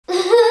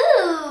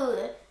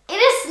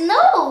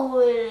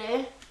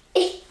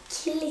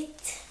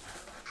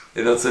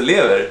Är det något som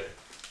lever?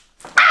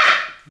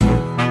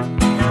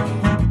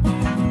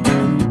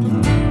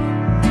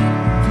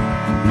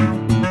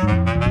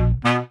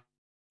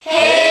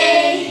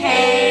 Hej,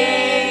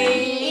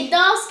 hej!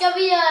 Idag ska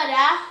vi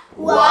göra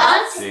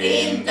What's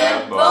in the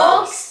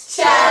box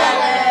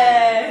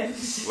challenge?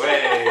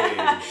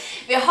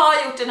 Vi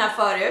har gjort den här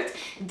förut.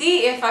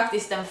 Det är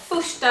faktiskt den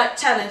första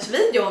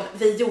challenge-videon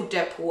vi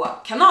gjorde på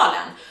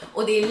kanalen.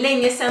 Och det är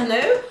länge sedan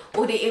nu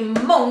och det är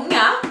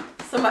många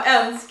som har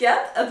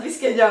önskat att vi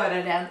ska göra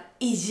den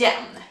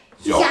igen.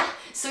 Ja.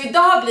 Så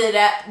idag blir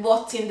det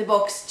What's in the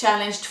box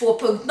challenge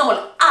 2.0.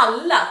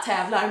 Alla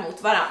tävlar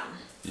mot varann.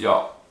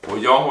 Ja, och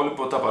jag håller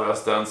på att tappa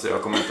rösten så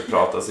jag kommer inte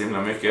prata så himla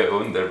mycket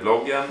under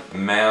vloggen.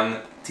 Men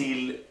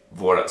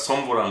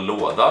som våran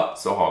låda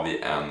så har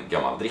vi en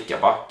gammal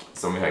drickaback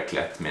som vi har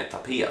klätt med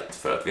tapet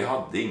för att vi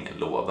hade ingen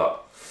låda.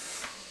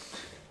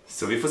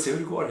 Så vi får se hur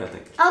det går helt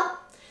enkelt. Ja,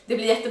 det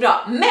blir jättebra.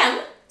 Men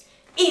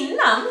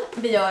innan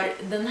vi gör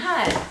den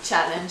här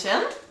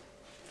challengen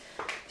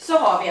så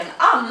har vi en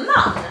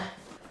annan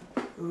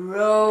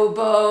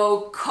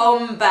Robo-combat.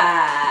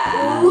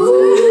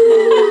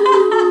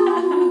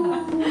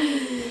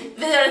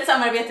 Vi har ett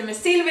samarbete med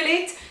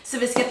Silverlit så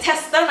vi ska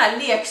testa de här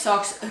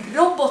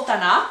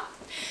leksaksrobotarna.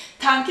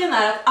 Tanken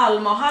är att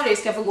Alma och Harry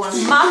ska få gå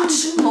en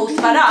match mot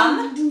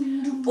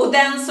varann och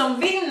den som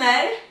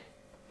vinner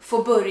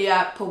får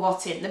börja på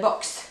What's in the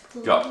box.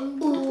 Ja.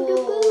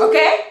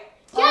 Okej?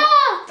 Ja!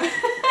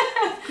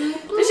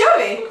 Då kör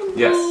vi!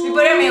 Yes. Vi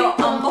börjar med att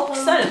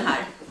unboxa den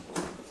här.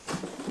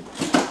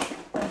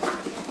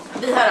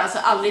 Vi har alltså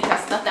aldrig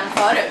testat den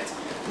förut.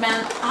 Men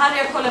Harry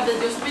har kollat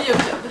videos på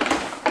YouTube.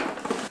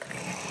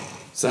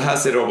 Så här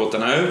ser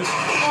robotarna ut.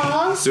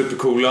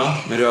 Supercoola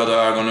med röda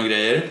ögon och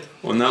grejer.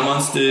 Och när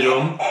man styr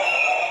dem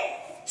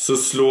så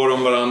slår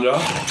de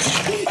varandra.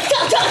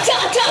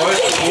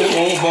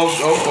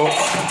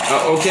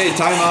 Okej,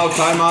 time out,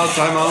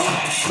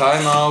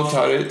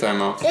 Harry,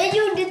 time out. Jag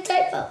gjorde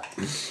time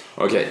out.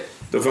 Okej,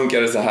 då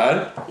funkar det så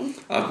här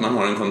att man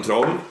har en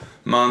kontroll.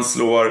 Man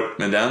slår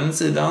med den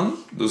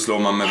sidan, då slår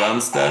man med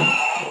vänster.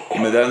 Och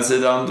med den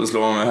sidan, då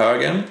slår man med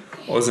höger.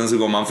 Och sen så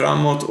går man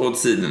framåt åt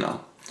sidorna.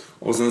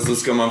 Och sen så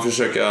ska man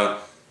försöka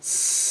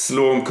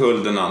slå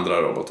omkull den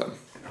andra roboten.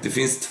 Det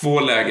finns 2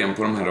 lägen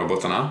på de här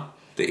robotarna.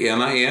 Det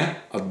ena är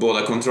att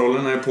båda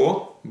kontrollerna är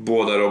på.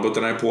 Båda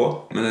robotarna är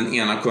på. Men den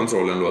ena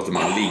kontrollen låter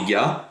man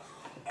ligga.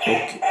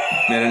 Och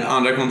med den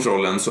andra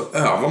kontrollen så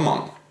övar man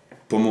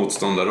på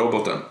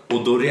motståndarroboten.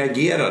 Och då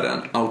reagerar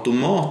den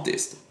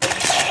automatiskt.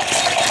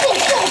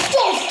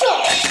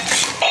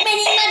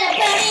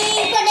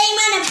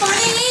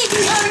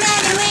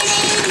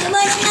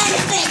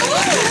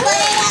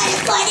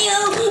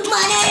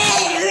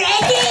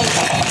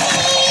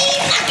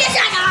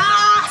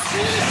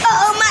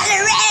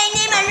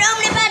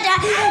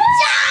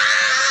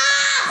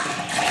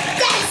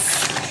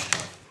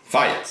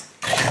 Fight!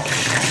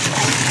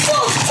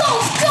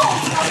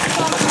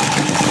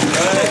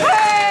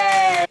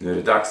 Nu är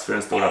det dags för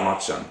den stora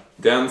matchen.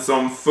 Den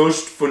som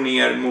först får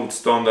ner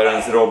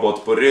motståndarens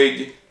robot på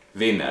rygg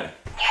vinner.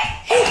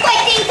 Fighting,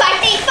 fighting,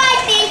 fighting,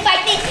 fighting,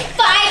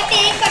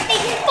 fighting,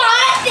 fighting,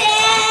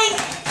 fighting!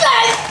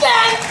 Dun,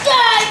 dun,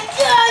 dun,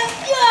 dun,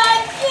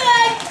 dun,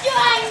 dun,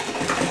 dun.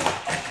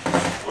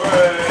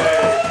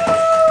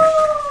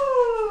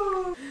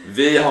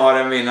 Vi har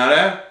en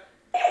vinnare.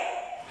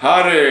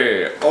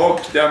 Harry och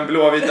den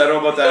blåvita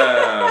roboten.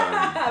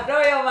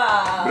 Bra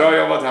jobbat! Bra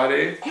jobbat,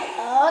 Harry.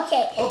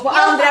 Okej. Och på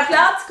andra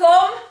plats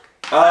kom...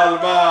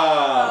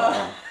 Alma!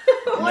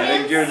 Med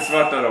den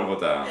gulsvarta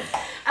roboten.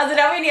 Alltså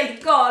det här var en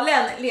helt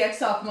galen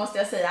leksak måste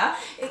jag säga.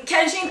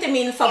 Kanske inte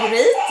min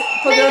favorit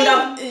på grund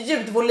av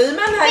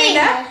ljudvolymen här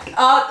inne.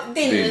 Ja,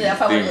 din nya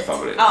favorit. Din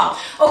favorit. Ja.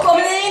 Och om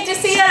ni är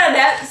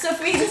intresserade så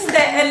finns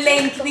det en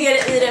länk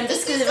ner i den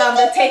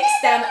beskrivande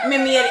texten med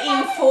mer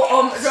info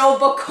om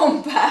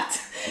Robo-combat.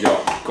 Ja,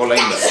 kolla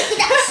in det.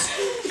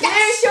 Nu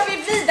kör vi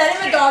vidare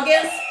med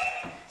dagens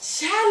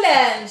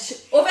challenge.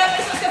 Och vem är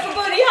det som ska få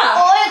börja?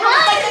 Jag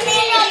kommer faktiskt med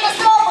en jävla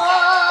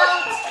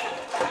robot.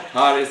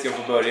 Harry ska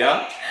få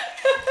börja.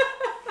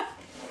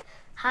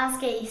 Han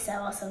ska gissa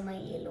vad som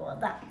är i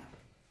lådan.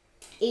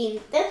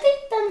 Inte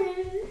titta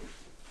nu.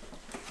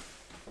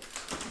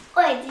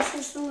 Oj, det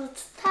ser så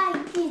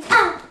taggigt.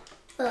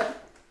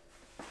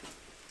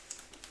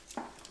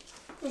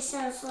 Det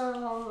känns som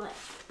något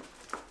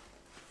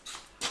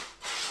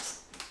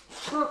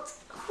hårt.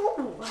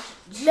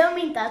 Glöm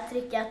inte att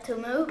trycka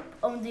tumme upp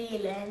om du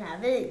gillar den här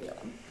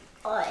videon.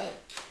 Oj.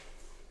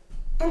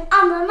 En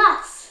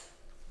ananas.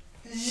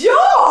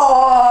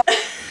 Ja!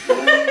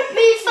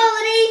 Min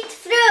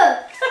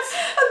favoritfrukt.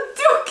 Vad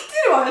duktig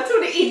du var. Jag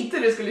trodde inte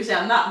du skulle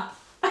känna.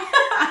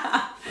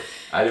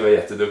 Nej, det var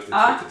jätteduktigt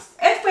faktiskt.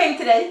 1 poäng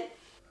till dig.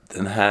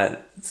 Den här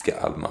ska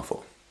Alma få.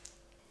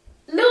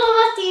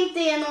 Lova att det inte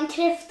är någon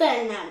kräfta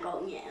den här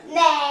gången.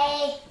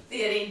 Nej.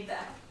 Det är det inte.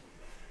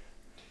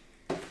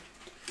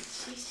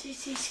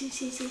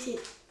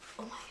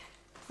 Oh my god.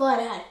 Vad är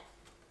det här?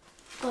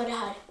 Vad är det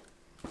här?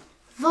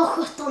 Vad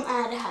 17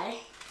 är det här?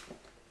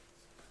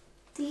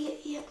 Det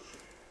är...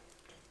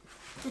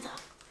 Titta.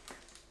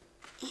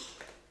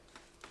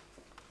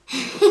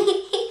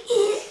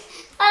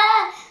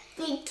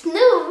 Det är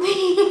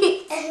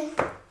knubbigt.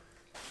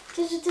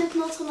 Kanske typ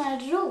någon sån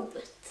här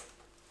robot.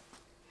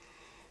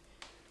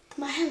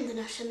 De här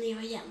händerna känner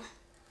jag igen.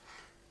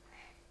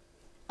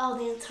 Ja,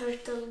 det är en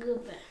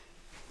turtle-gubbe.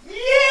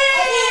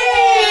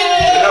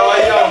 Yay!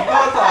 Bra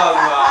jobbat,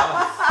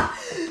 Alma!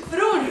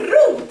 Från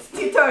rot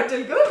till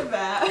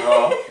turtle-gubbe.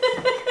 Ja.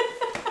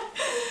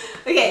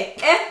 Okej,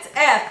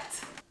 1-1.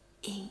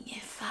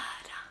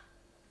 Ingefära.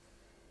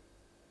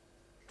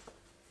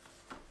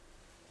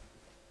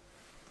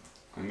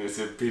 Det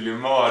ser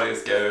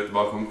pillemariska ut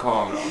bakom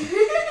kameran.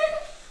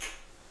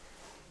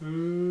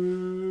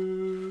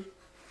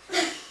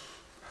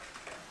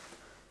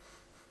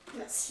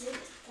 Men sluta.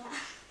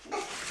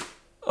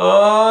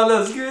 Åh,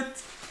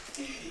 läskigt!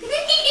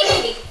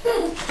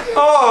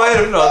 Åh, vad är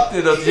det för något? Det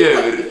är något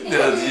djur. Det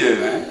är något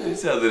djur. Jag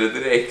kände det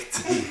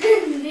direkt.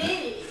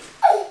 Nej.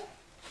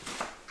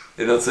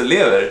 Är det något som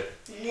lever?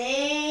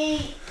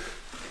 Nej.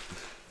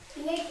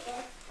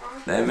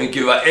 Nej, men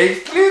gud vad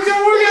äckligt, jag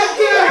vågar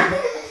inte!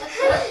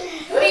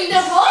 Vill du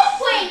ha ett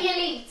poäng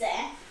eller inte?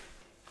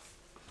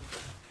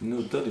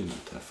 Nuddade ju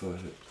något här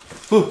förut.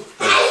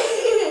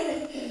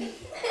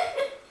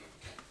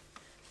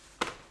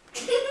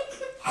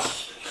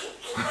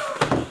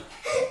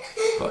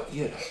 Vad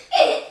är det?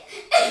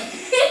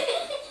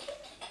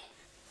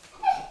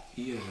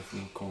 Vad är det för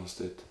något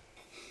konstigt?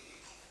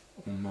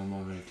 Om mamma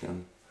har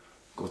verkligen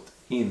gått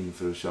in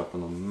för att köpa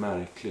något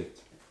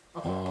märkligt.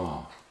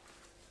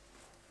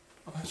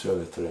 Jag tror jag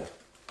vet vad det är.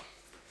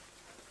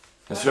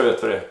 Jag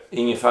vet vad det är.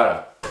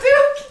 Ingefära.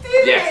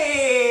 Duktig!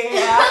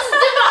 Yes! Alltså,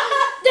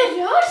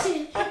 det rör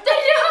sig. Det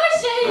rör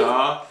sig.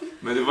 Ja,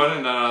 men det var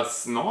den där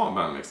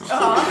snabeln liksom.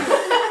 Ja.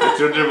 Jag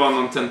trodde det var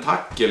någon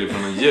tentakel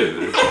från en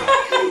djur.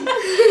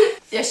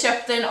 Jag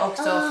köpte den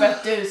också för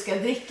att du ska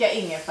dricka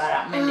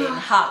ingefära med din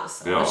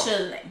hals och Ja.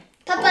 förkylning.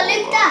 Pappa,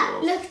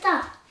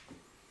 lukta.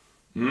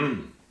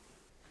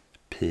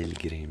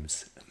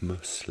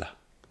 Pilgrimsmussla.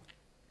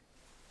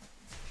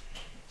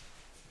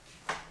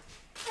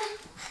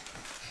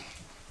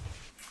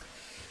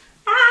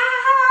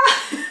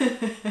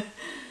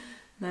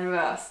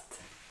 Nervöst.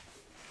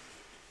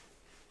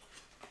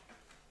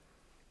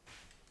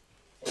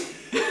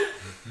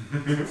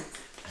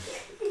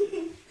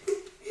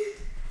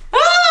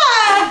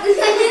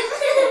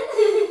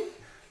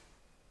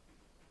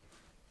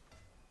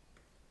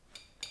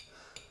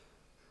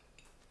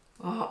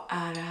 Vad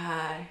är det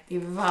här? Det är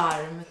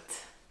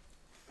varmt.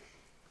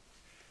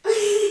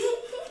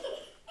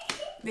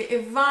 Det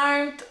är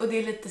varmt och det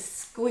är lite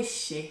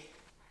squishy.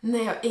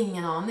 Nej, jag har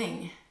ingen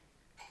aning.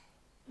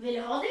 Vill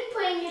du ha din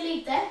poäng eller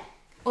inte?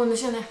 Och nu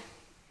känner jag...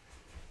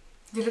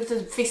 Det luktar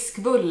typ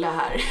fiskbulle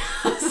här.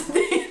 Alltså,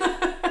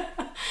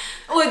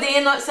 och det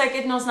är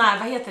säkert någon sån här,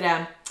 vad heter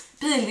det?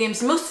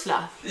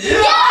 Pilgrimsmussla.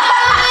 Ja!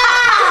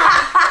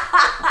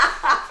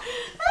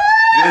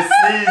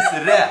 Precis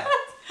rätt!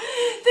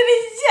 Den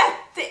är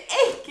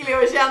jätteäcklig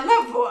att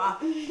känna på.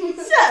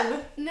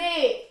 Känn!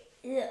 Nej.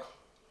 Ja.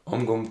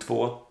 Omgång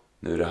 2.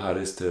 Nu är det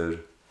Harrys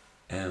tur.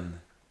 En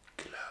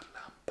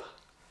glödlampa.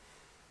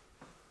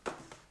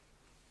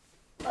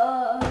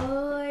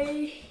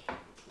 Oj.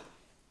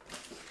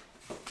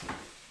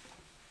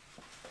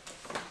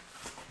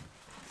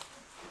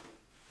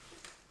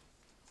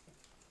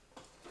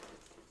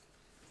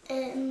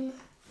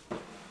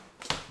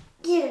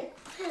 Gud,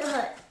 vad är det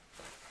här?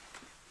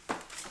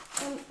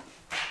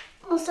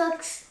 Någon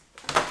slags...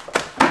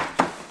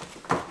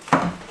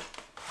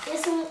 Det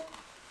är som...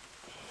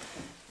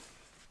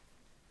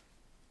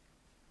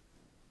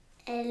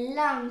 En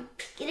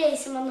lampgrej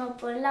som man har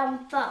på en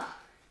lampa.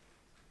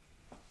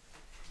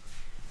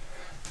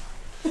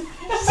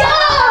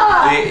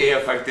 Ja! Det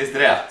är faktiskt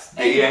rätt.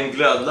 Det är en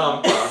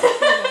glödlampa.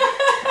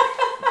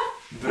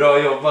 Bra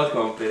jobbat,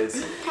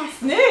 kompis.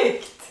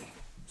 Snyggt!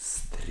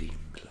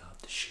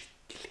 Strimlad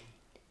kyckling.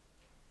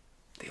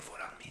 Det är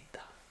våran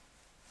middag.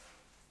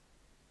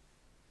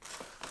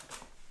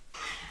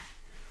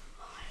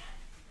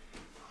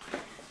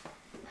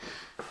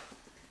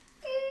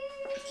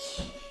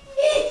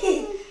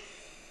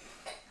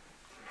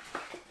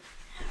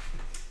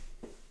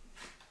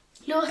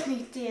 Låt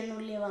nytt är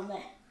nog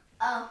levande.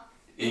 Ja.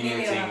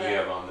 Ingenting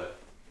levande.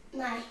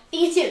 Nej.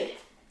 Inget ljud.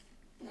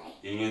 Nej.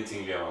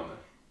 Ingenting levande.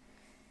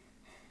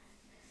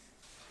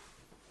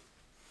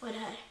 Vad är det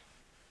här?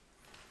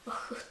 Vad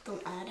 17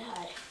 är det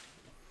här?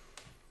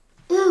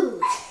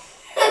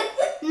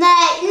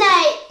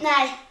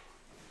 Nej.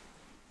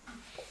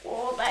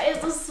 Åh, det här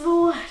är så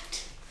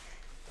svårt.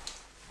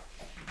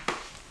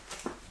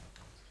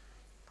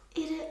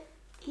 Är det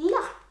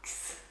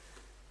lax?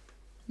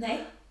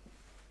 Nej.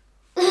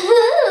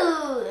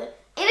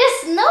 Är det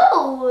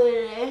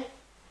snor?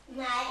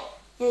 Nej.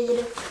 Jag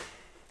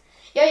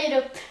ger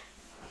upp.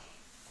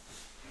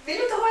 Vill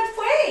du inte ha ett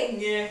poäng?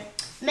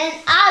 Men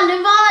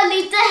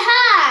allvarligt det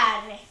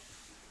här!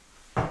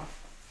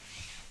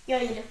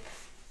 Jag ger upp.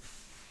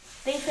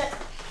 Det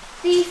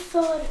är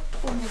för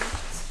omöjligt.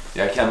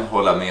 Jag kan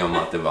hålla med om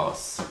att det var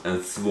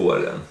en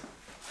svår en.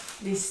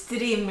 Det är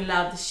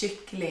strimlad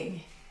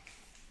kyckling.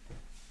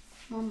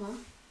 Mamma,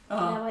 Ja.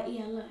 det här var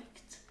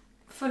elakt.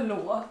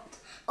 Förlåt.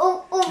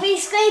 Och vi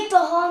ska inte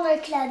ha några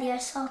kladdiga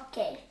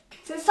saker.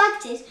 För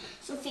faktiskt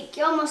så fick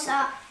jag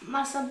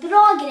massa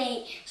bra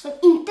grejer som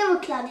inte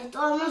var kladdigt.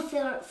 Och man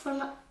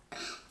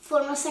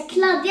får massa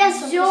kladdiga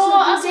saker.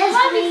 Ja, alltså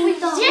Harry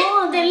får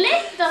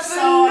jättelätta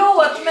saker.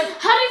 Förlåt, men...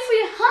 Harry får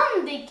ju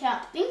handikapp,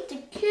 det är inte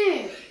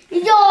kul.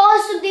 Ja,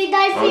 så det är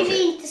därför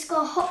vi inte ska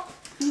ha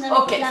några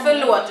Okej, kladdiga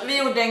förlåt. grejer. Vi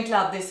gjorde en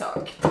kladdig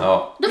sak.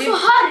 Ja. Då får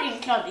Harry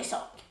en kladdig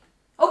sak.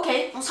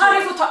 Okej,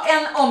 Harry får ta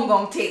en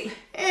omgång till.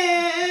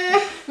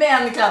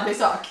 Med en kladdig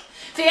sak.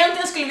 För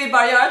egentligen skulle vi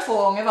bara göra 2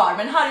 gånger var.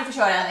 Men Harry får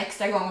köra en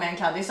extra gång med en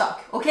kladdig sak.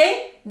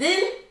 Okej?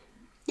 Deal?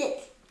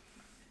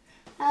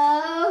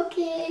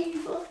 Okej.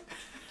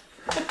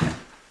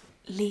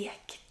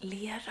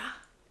 Leklera.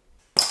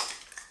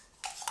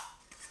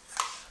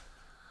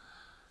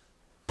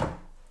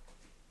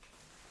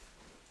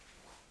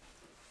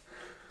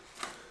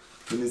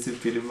 Den ser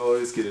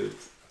pilgrimarisk ut.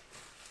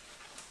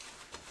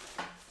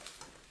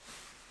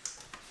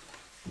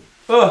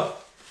 Vad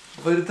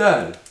är det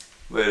där?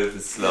 Vad är det för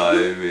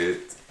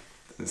slimigt?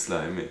 En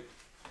slimy.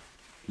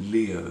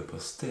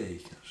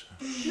 Leverpastej kanske?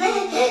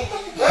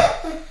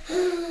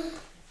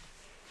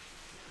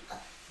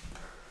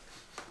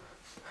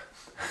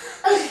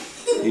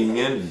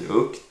 Ingen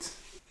lukt.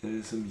 Är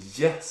det som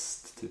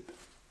jäst typ?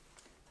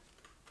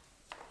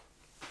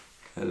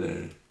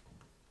 Eller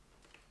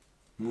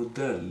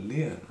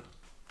modellera?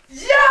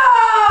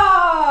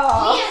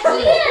 Ja!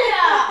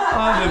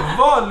 Ja, det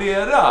var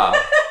lera!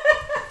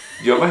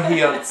 Jag var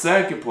helt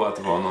säker på att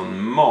det var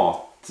någon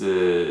mat...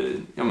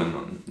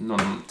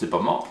 någon typ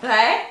av mat.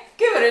 Nej,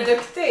 gud vad du är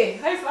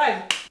duktig. High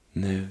five.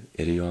 Nu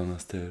är det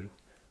Johannas tur.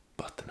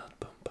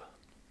 Butternut-pumpa.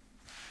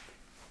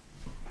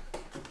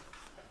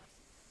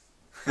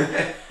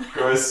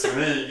 Jag är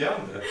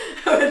smygande.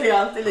 Det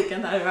är alltid lika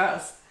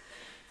nervös.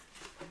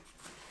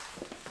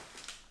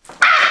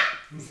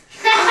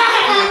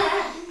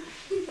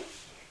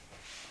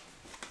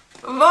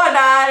 Var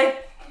där!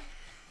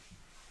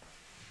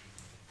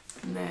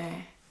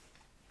 Nej.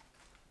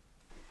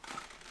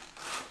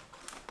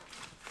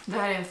 Det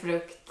här är en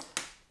frukt.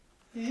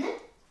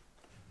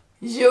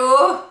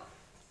 Jo!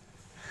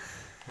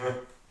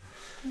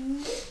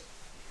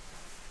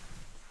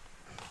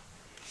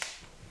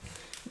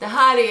 Det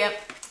här är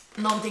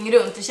någonting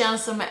runt. Det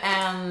känns som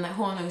en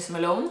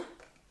honungsmelon.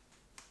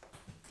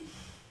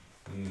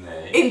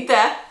 Nej.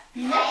 Inte?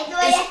 Nej, det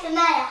var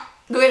jättenära.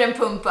 Då är det en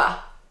pumpa.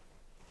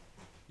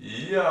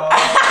 Ja.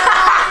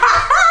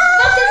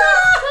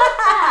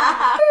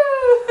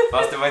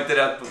 Fast det var inte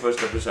rätt på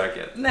första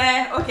försöket.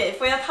 Nej, okej.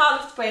 Får jag ett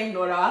halvt poäng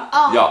då?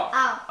 Ja.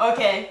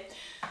 Okej.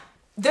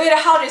 Då är det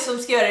Harry som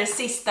ska göra det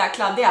sista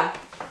kladdiga.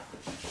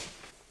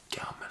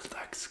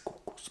 Gammeldags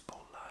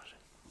cocosbollar.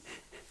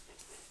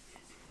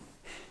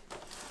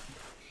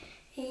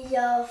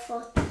 Jag har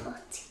fått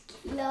något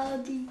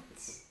kladdigt.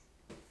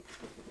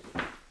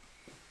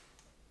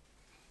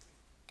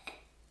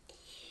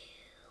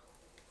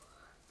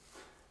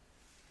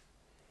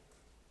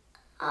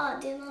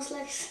 Det är någon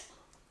slags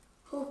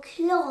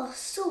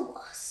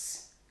chokladsås.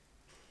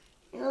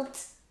 Något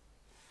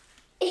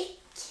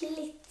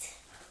äckligt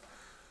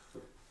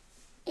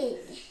i.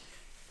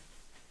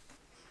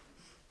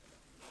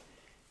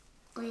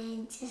 Och jag är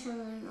inte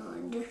som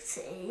någon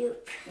duktig.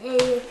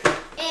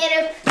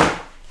 Är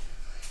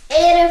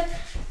upp.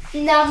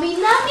 Nami.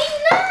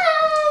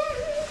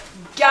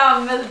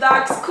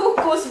 Gammeldags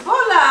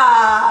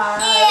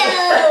kokosbollar!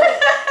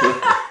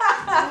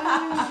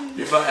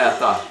 Vi får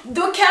äta.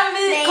 Då kan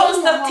vi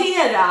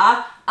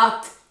konstatera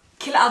att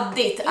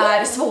kladdigt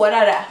är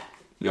svårare.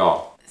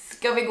 Ja.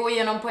 Ska vi gå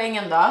igenom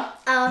poängen då?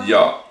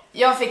 Ja.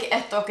 Jag fick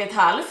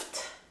 1,5.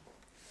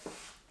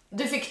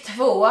 Du fick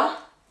 2.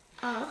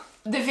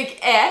 Du fick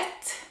 1.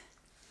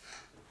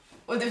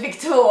 Och du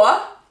fick 2.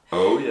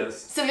 Oh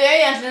yes. Så vi har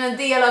egentligen en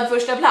delad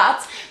första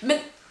plats. Men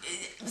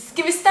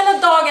ska vi ställa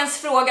dagens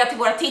fråga till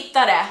våra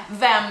tittare?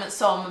 Vem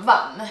som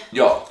vann?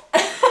 Ja.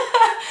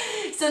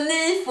 Så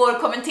ni får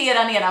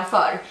kommentera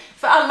nedanför.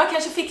 För Alma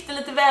kanske fick det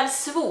lite väl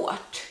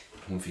svårt.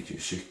 Hon fick ju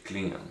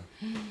kycklingen.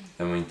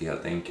 Den var inte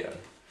helt enkel.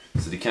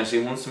 Så det kanske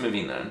är hon som är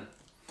vinnaren.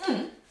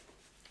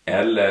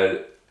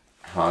 Eller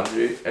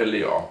Harry eller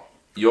jag.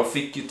 Jag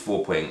fick ju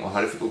 2 poäng och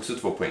Harry fick också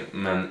 2 poäng.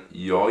 Men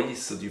jag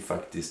gissade ju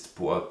faktiskt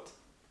på att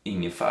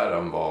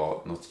ingefäran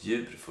var något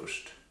djur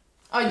först.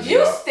 Ja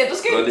just det, då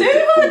ska ju du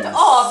ha ett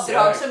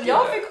avdrag som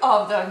jag fick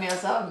avdrag när jag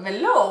sa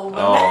melon.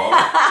 Ja,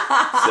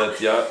 så att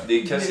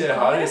det kanske är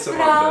Harry som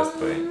har flest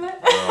poäng.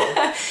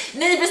 Ja.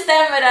 Ni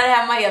bestämmer där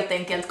hemma helt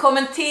enkelt.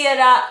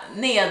 Kommentera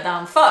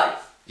nedanför.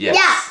 Yes.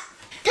 Ja.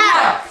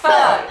 Tack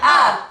för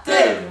att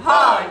du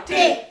har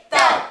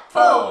tittat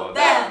på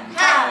den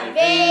här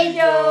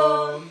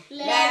videon.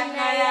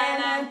 Lämna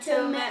gärna en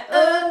tumme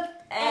upp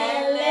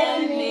eller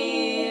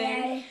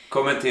ner.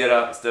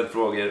 Kommentera, ställ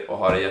frågor och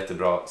ha det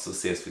jättebra så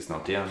ses vi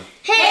snart igen.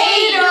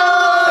 Hej då!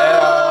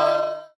 Hej då!